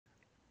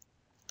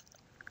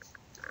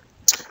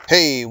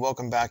Hey,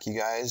 welcome back you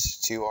guys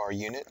to our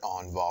unit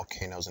on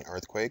volcanoes and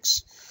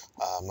earthquakes.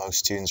 Most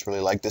students really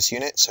like this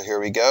unit, so here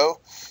we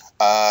go.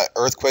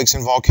 Earthquakes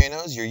and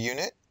volcanoes, your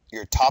unit.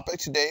 Your topic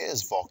today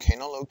is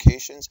volcano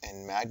locations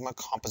and magma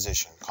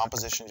composition.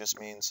 Composition just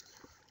means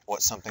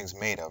what something's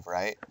made of,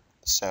 right?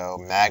 So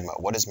magma,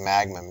 what is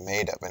magma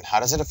made of and how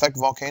does it affect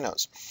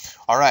volcanoes?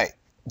 All right,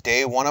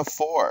 day 1 of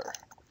 4.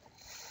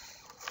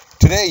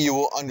 Today you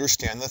will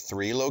understand the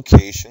 3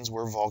 locations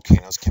where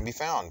volcanoes can be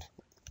found.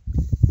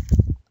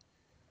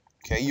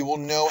 Okay, you will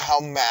know how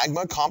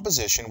magma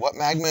composition, what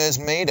magma is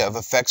made of,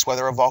 affects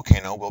whether a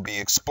volcano will be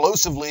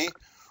explosively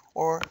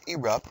or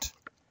erupt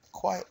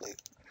quietly.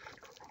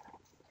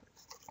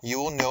 You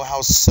will know how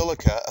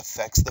silica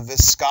affects the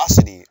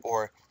viscosity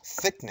or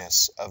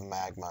thickness of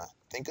magma.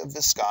 Think of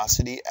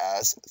viscosity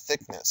as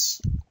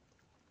thickness.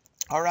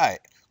 All right,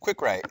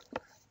 quick write.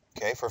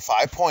 Okay, for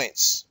 5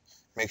 points.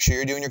 Make sure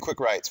you're doing your quick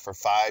writes for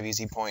 5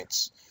 easy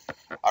points.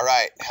 All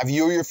right, have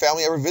you or your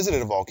family ever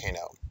visited a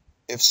volcano?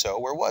 If so,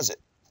 where was it?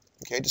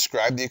 Okay,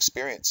 describe the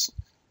experience.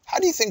 How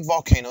do you think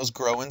volcanoes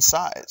grow in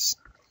size?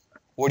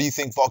 What do you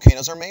think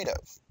volcanoes are made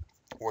of?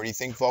 Where do you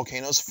think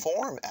volcanoes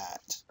form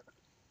at?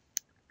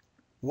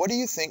 What do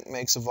you think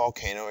makes a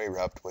volcano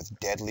erupt with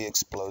deadly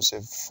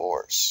explosive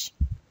force?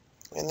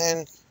 And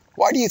then,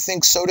 why do you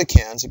think soda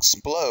cans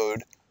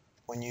explode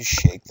when you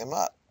shake them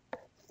up?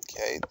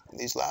 Okay,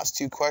 these last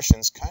 2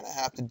 questions kind of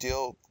have to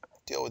deal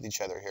with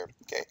each other here.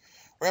 Okay,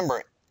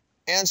 remember,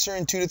 answer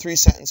in 2 to 3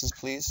 sentences,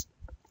 please.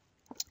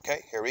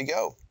 Okay, here we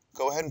go.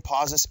 Go ahead and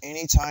pause this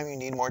anytime you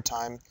need more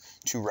time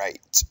to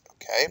write,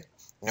 okay?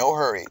 No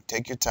hurry.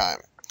 Take your time.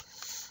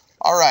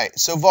 All right,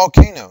 so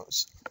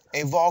volcanoes.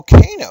 A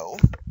volcano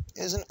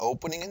is an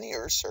opening in the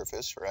Earth's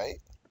surface, right?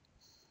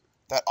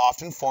 That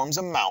often forms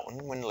a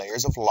mountain when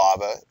layers of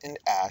lava and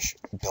ash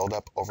build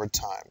up over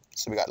time.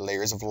 So we got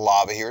layers of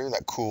lava here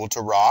that cool to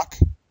rock,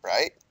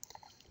 right?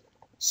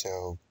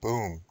 So,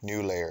 boom,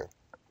 new layer,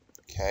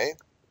 okay?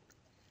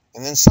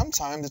 And then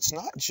sometimes it's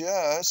not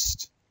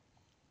just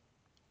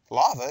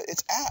lava,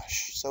 it's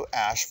ash. So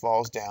ash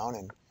falls down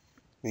and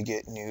we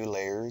get new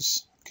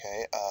layers,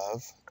 okay,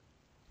 of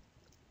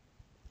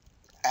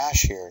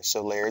ash here.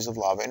 So layers of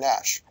lava and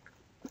ash.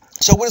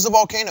 So what is a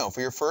volcano?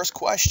 For your first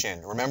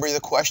question, remember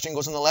the question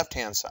goes on the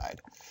left-hand side.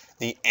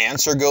 The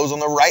answer goes on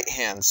the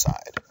right-hand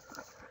side.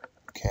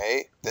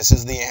 Okay, this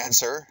is the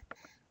answer.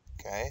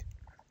 Okay,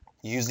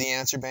 use the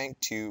answer bank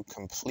to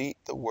complete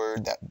the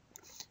word that,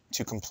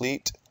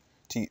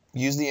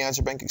 use the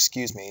answer bank,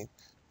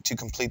 to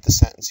complete the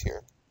sentence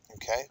here.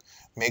 Okay,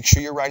 make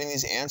sure you're writing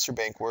these answer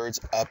bank words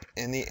up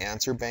in the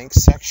answer bank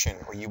section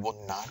or you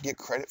will not get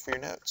credit for your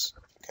notes.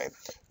 Okay,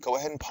 go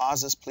ahead and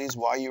pause this please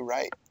while you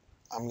write.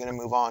 I'm going to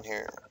move on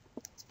here.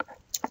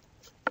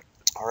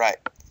 All right.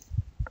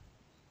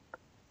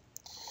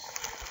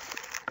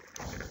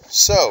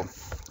 So,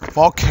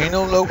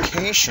 volcano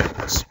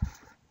locations.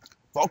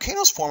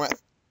 Volcanoes form at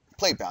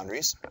plate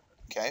boundaries,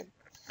 okay,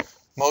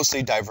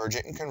 mostly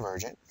divergent and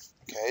convergent.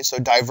 Okay, so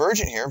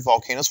divergent here,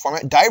 volcanoes form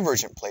at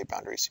divergent plate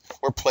boundaries,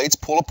 where plates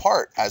pull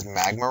apart as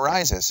magma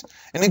rises.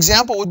 An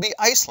example would be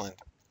Iceland.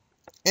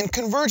 In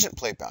convergent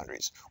plate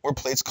boundaries, where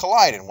plates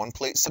collide and one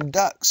plate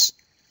subducts,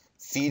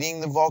 feeding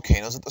the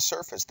volcanoes at the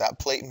surface. That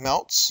plate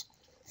melts,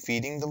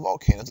 feeding the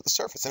volcanoes at the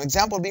surface. An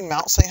example would be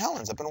Mount St.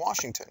 Helens up in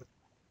Washington.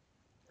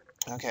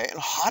 Okay, and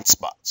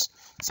hotspots,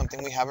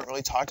 something we haven't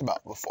really talked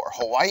about before.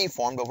 Hawaii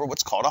formed over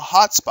what's called a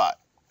hotspot.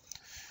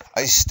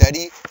 A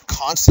steady,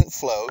 constant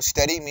flow,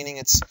 steady meaning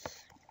it's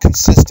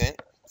consistent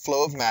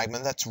flow of magma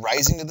that's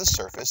rising to the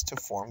surface to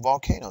form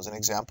volcanoes. An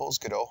example is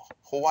good old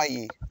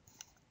Hawaii.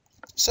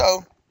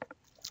 So,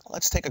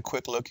 let's take a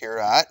quick look here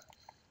at,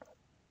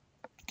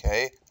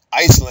 okay,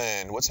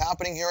 Iceland. What's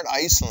happening here at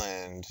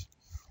Iceland?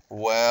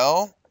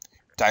 Well,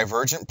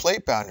 divergent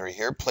plate boundary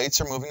here.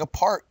 Plates are moving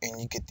apart and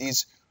you get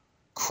these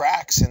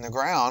cracks in the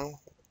ground,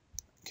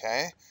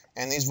 okay,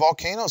 and these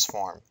volcanoes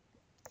form.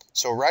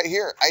 So right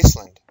here,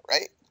 Iceland,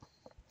 right?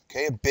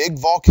 Okay, a big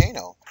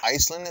volcano.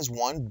 Iceland is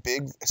one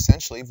big,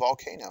 essentially,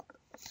 volcano.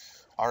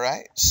 All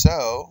right,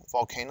 so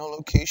volcano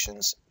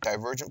locations,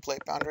 divergent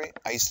plate boundary,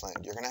 Iceland.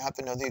 You're going to have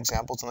to know the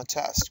examples on the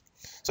test.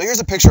 So here's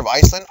a picture of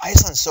Iceland.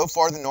 Iceland's so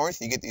far to the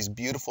north, you get these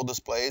beautiful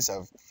displays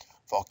of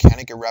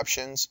volcanic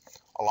eruptions,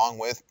 along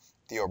with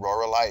the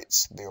aurora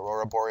lights, the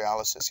aurora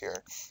borealis is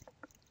here.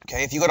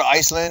 Okay, if you go to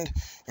Iceland,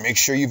 make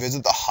sure you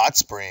visit the hot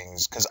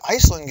springs, because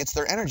Iceland gets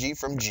their energy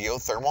from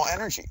geothermal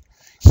energy,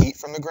 heat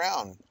from the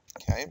ground.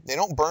 Okay, they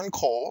don't burn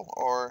coal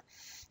or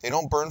they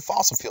don't burn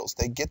fossil fuels.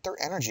 They get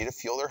their energy to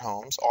fuel their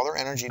homes. All their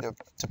energy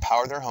to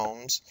power their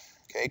homes,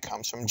 okay,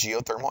 comes from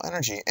geothermal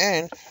energy.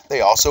 And they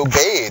also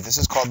bathe. This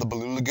is called the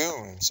Blue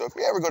Lagoon. So if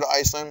you ever go to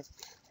Iceland,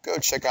 go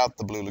check out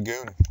the Blue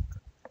Lagoon.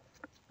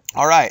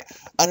 All right,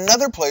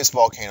 another place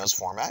volcanoes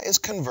form at is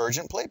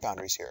convergent plate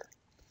boundaries here.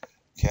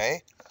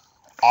 Okay,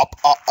 up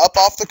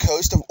off the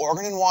coast of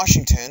Oregon and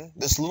Washington,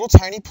 this little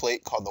tiny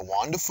plate called the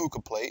Juan de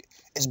Fuca plate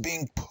is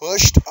being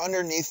pushed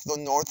underneath the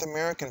North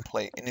American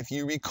plate. And if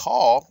you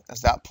recall,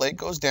 as that plate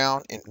goes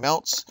down, it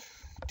melts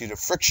due to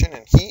friction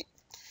and heat,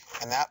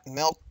 and that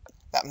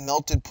that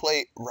melted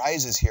plate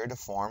rises here to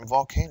form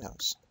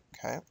volcanoes.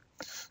 Okay,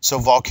 so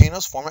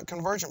volcanoes form at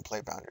convergent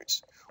plate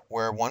boundaries,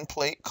 where one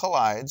plate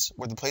collides,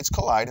 where the plates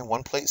collide and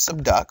one plate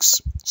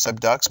subducts.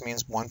 Subducts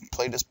means one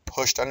plate is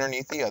pushed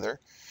underneath the other,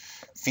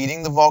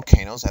 feeding the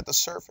volcanoes at the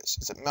surface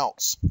as it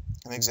melts.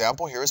 An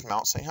example here is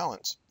Mount St.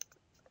 Helens.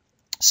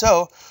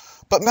 So,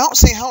 but Mount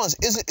St. Helens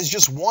is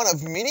just one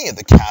of many of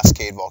the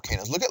Cascade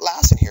volcanoes. Look at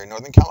Lassen here in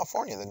Northern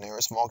California, the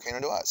nearest volcano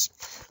to us.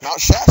 Mount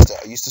Shasta.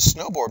 I used to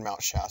snowboard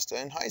Mount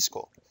Shasta in high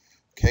school.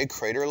 Okay,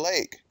 Crater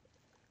Lake.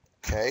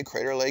 Okay,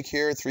 Crater Lake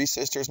here, Three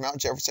Sisters, Mount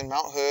Jefferson,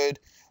 Mount Hood,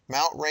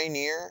 Mount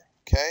Rainier.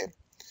 Okay,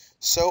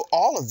 so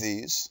all of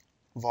these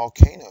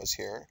volcanoes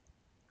here,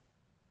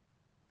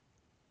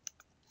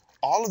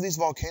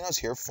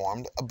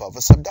 formed above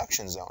a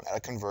subduction zone at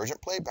a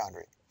convergent plate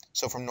boundary.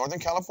 So from Northern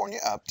California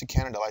up to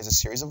Canada lies a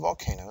series of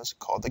volcanoes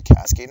called the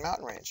Cascade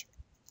Mountain Range.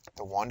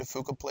 The Juan de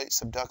Fuca plate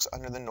subducts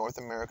under the North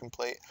American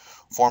plate,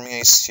 forming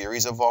a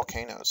series of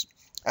volcanoes.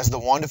 As the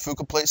Juan de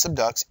Fuca plate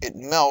subducts, it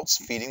melts,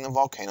 feeding the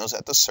volcanoes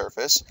at the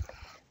surface,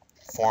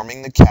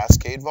 forming the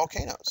Cascade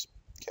volcanoes.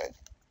 Okay.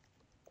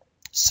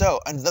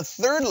 So, and the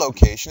third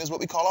location is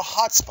what we call a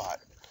hotspot.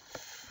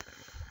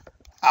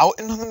 Out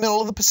in the middle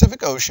of the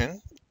Pacific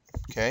Ocean,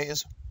 okay,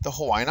 is the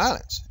Hawaiian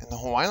Islands. And the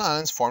Hawaiian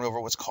Islands formed over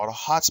what's called a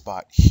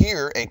hotspot.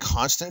 Here, a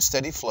constant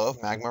steady flow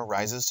of magma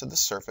rises to the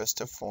surface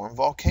to form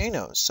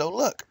volcanoes. So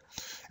look,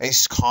 a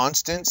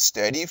constant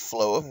steady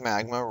flow of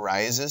magma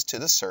rises to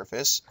the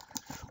surface.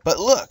 But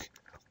look,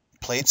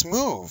 plates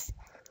move.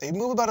 They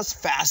move about as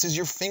fast as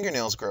your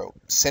fingernails grow,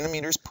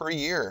 centimeters per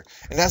year.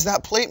 And as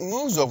that plate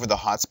moves over the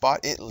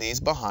hotspot, it leaves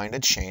behind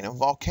a chain of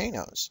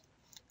volcanoes.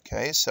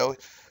 Okay, so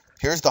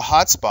here's the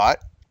hotspot.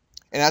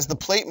 And as the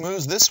plate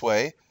moves this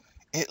way,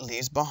 it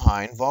leaves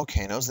behind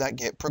volcanoes that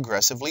get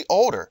progressively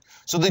older.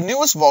 So the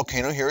newest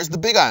volcano here is the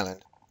Big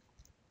Island.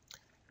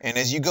 And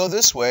as you go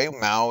this way,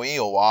 Maui,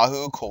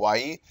 Oahu,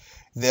 Kauai,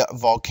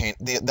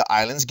 the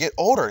islands get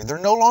older. They're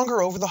no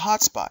longer over the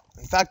hotspot.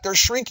 In fact, they're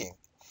shrinking,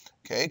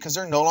 okay, because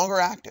they're no longer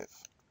active.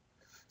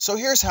 So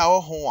here's how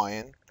a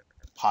Hawaiian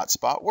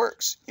hotspot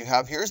works.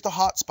 Here's the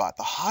hotspot.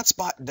 The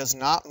hotspot does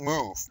not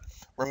move.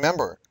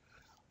 Remember,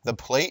 the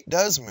plate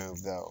does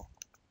move though.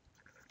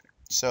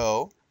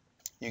 So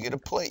you get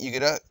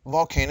a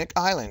volcanic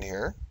island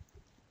here,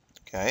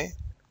 okay?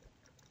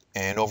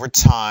 And over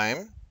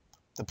time,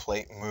 the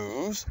plate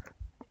moves,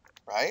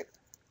 right?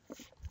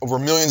 Over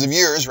millions of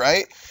years,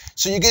 right?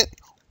 So you get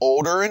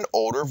older and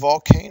older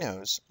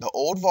volcanoes. The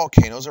old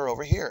volcanoes are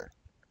over here.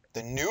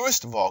 The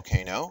newest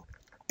volcano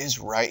is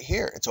right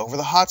here. It's over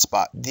the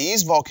hotspot.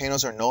 These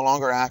volcanoes are no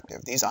longer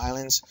active.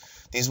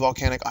 These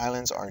volcanic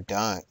islands are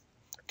done,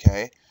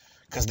 okay?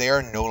 Because they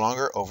are no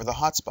longer over the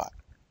hotspot.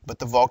 But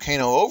the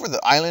volcano over the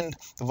island,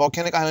 the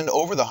volcanic island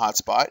over the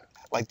hotspot,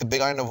 like the Big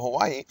Island of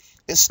Hawaii,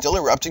 is still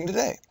erupting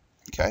today.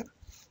 Okay?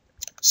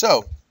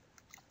 So,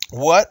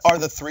 where are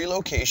the three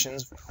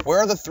locations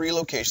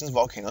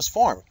volcanoes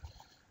form?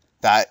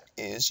 That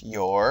is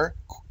your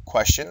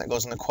question. That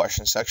goes in the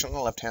question section on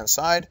the left-hand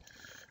side.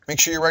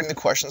 Make sure you're writing the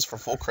questions for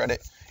full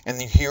credit. And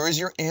then here is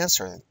your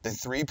answer, the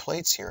 3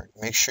 plates here.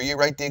 Make sure you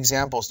write the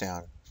examples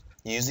down.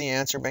 Use the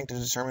answer bank to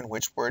determine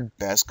which word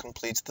best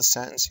completes the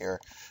sentence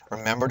here.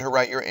 Remember to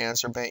write your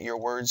answer bank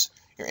words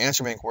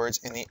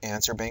in the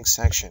answer bank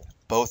section,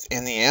 both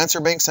in the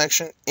answer bank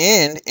section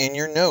and in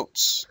your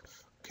notes.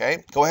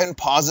 Okay? Go ahead and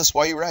pause this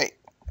while you write.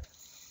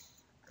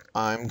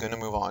 I'm going to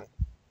move on.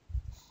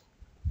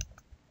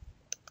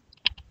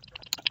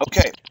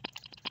 Okay.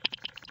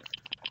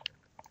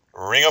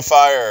 Ring of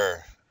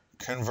fire.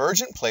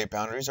 Convergent plate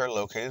boundaries are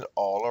located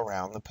all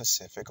around the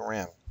Pacific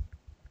Rim.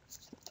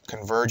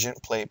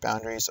 Convergent plate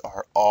boundaries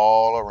are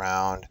all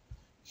around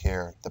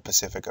here, the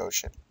Pacific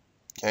Ocean.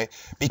 Okay,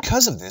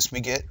 because of this, we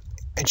get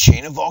a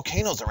chain of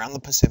volcanoes around the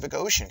Pacific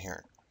Ocean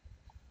here.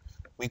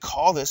 We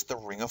call this the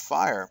Ring of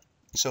Fire.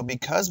 So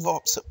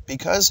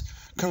because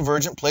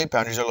convergent plate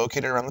boundaries are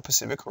located around the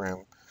Pacific Rim,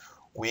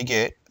 we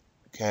get,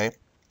 okay,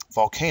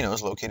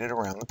 volcanoes located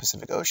around the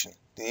Pacific Ocean.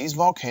 These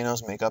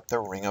volcanoes make up the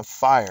Ring of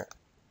Fire.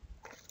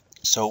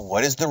 So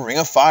what is the Ring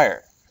of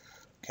Fire?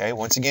 Okay,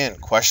 once again,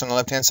 question on the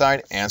left-hand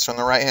side, answer on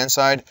the right-hand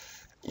side.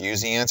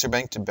 Use the answer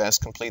bank to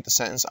best complete the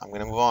sentence. I'm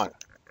going to move on.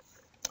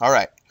 All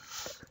right.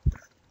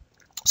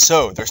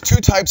 So there's 2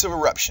 types of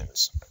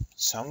eruptions.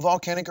 Some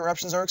volcanic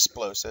eruptions are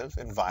explosive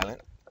and violent,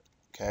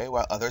 okay,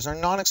 while others are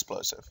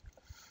non-explosive.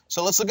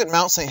 So let's look at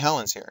Mount St.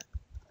 Helens here.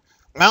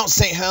 Mount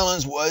St.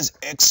 Helens was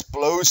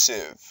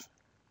explosive,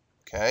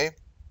 okay?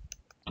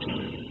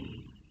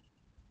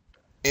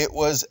 It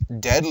was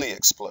deadly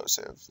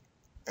explosive.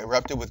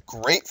 Erupted with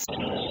great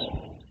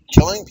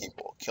force,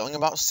 killing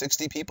about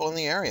 60 people in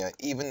the area,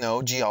 even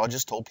though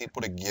geologists told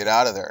people to get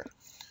out of there.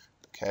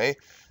 Okay,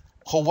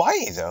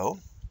 Hawaii, though,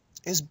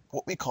 is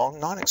what we call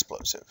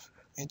non-explosive.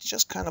 It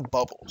just kind of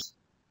bubbles.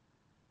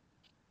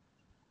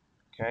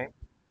 Okay,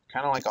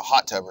 kind of like a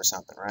hot tub or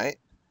something, right?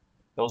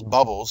 Those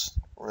bubbles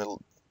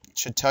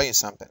should tell you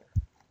something.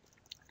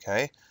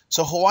 Okay,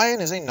 so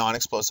Hawaiian is a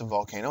non-explosive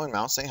volcano, and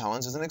Mount St.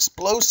 Helens is an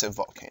explosive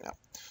volcano.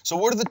 So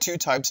what are the 2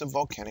 types of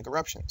volcanic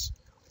eruptions?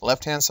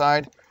 left-hand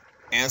side,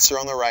 answer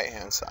on the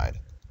right-hand side.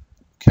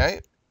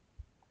 Okay?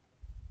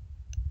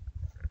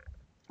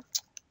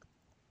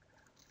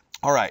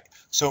 All right,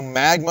 so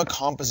magma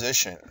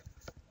composition.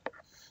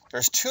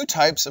 There's two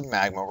types of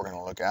magma we're going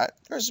to look at.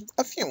 There's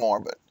a few more,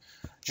 but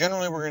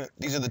generally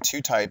these are the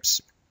two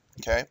types.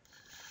 Okay?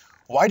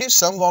 Why do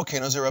some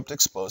volcanoes erupt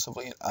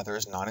explosively and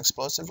others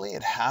non-explosively?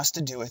 It has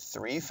to do with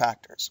three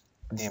factors.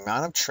 The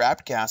amount of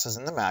trapped gases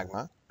in the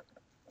magma,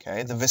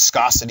 okay, the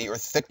viscosity or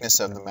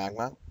thickness of the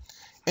magma,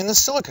 and the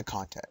silica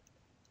content.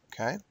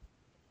 Okay?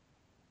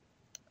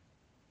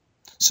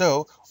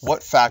 So,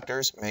 what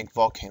factors make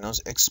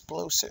volcanoes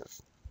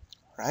explosive?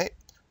 Right?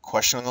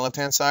 Question on the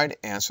left-hand side,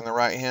 answer on the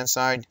right-hand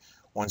side.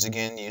 Once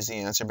again, use the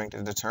answer bank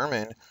to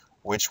determine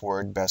which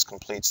word best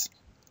completes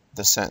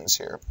the sentence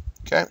here.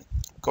 Okay?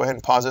 Go ahead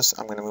and pause this.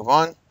 I'm going to move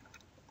on.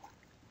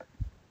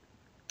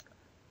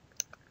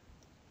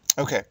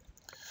 Okay.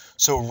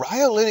 So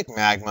rhyolitic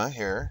magma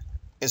here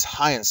is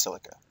high in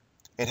silica.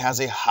 It has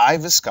a high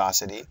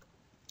viscosity.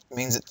 It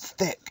means it's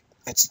thick.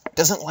 It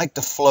doesn't like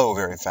to flow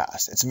very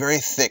fast. It's very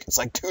thick. It's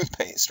like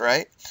toothpaste,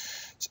 right?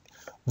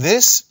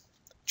 This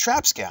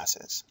traps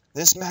gases.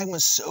 This magma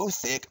is so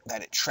thick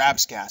that it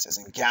traps gases,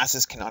 and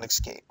gases cannot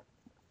escape.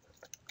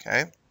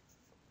 Okay?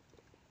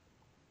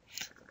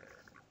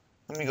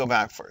 Let me go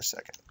back for a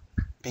second.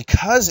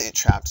 Because it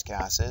traps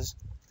gases,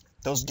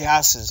 those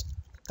gases,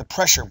 the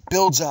pressure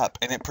builds up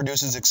and it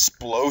produces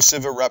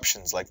explosive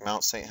eruptions like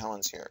Mount St.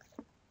 Helens here.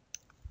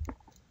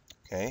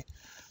 Okay?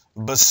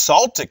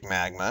 Basaltic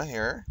magma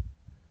here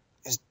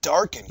is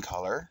dark in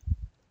color,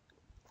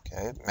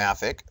 okay,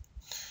 mafic,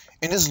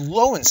 and is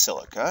low in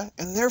silica,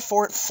 and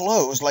therefore it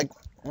flows like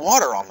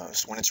water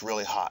almost when it's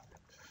really hot.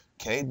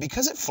 Okay?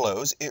 Because it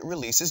flows, it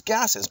releases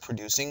gases,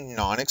 producing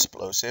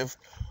non-explosive,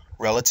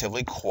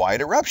 relatively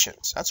quiet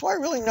eruptions. That's why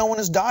really no one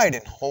has died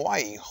in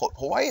Hawaii.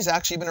 Hawaii has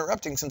actually been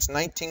erupting since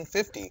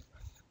 1950.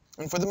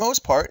 And for the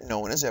most part, no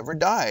one has ever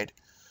died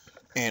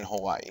in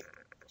Hawaii.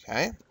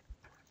 Okay?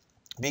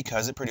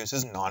 Because it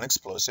produces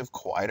non-explosive,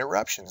 quiet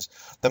eruptions.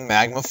 The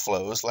magma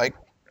flows like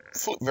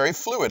very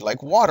fluid,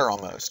 like water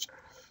almost.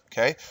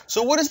 Okay?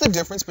 So what is the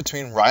difference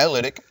between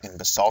rhyolitic and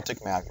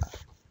basaltic magma?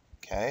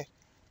 Okay?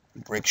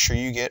 Make sure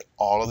you get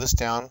all of this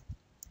down,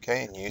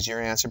 okay, and use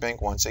your answer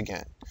bank once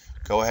again.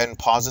 Go ahead and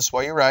pause this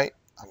while you write.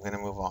 I'm going to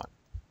move on.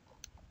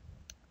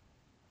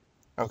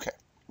 Okay,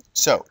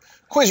 so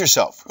quiz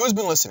yourself. Who's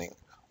been listening?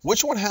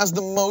 Which one has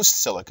the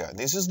most silica?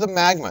 This is the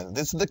magma.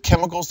 This is the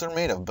chemicals they're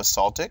made of,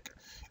 basaltic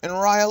and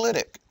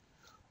rhyolitic.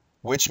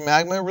 Which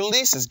magma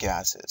releases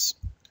gases?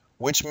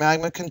 Which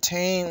magma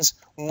contains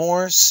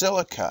more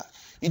silica?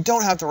 You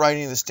don't have to write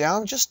any of this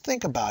down. Just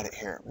think about it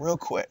here real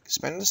quick.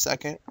 Spend a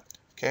second.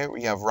 Okay,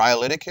 you have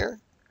rhyolitic here.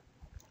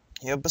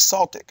 You have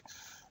basaltic.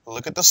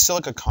 Look at the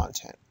silica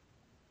content.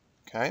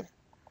 Okay?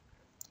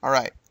 All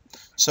right.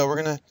 So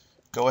we're going to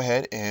go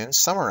ahead and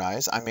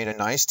summarize. I made a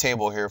nice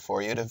table here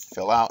for you to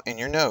fill out in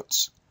your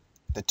notes.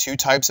 The two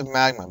types of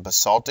magma,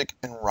 basaltic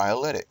and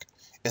rhyolitic.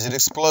 Is it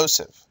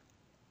explosive?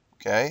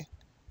 Okay?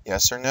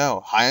 Yes or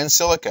no. High in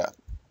silica?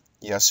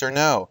 Yes or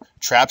no.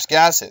 Traps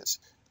gases?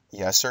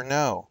 Yes or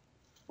no.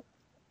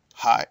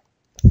 High.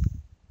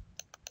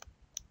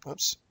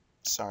 Oops.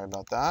 Sorry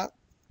about that.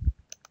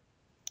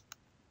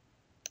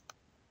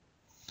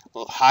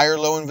 High or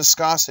low in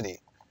viscosity?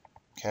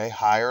 Okay,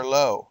 high or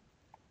low.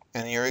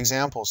 And your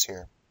examples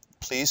here.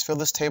 Please fill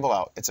this table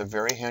out. It's a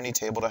very handy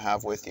table to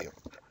have with you.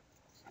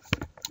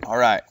 All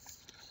right.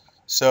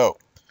 So,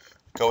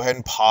 go ahead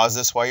and pause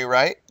this while you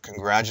write.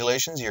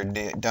 Congratulations, you're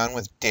done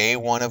with day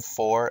 1 of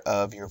 4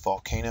 of your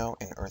volcano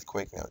and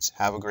earthquake notes.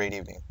 Have a great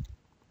evening.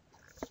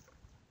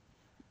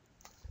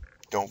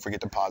 Don't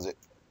forget to pause it.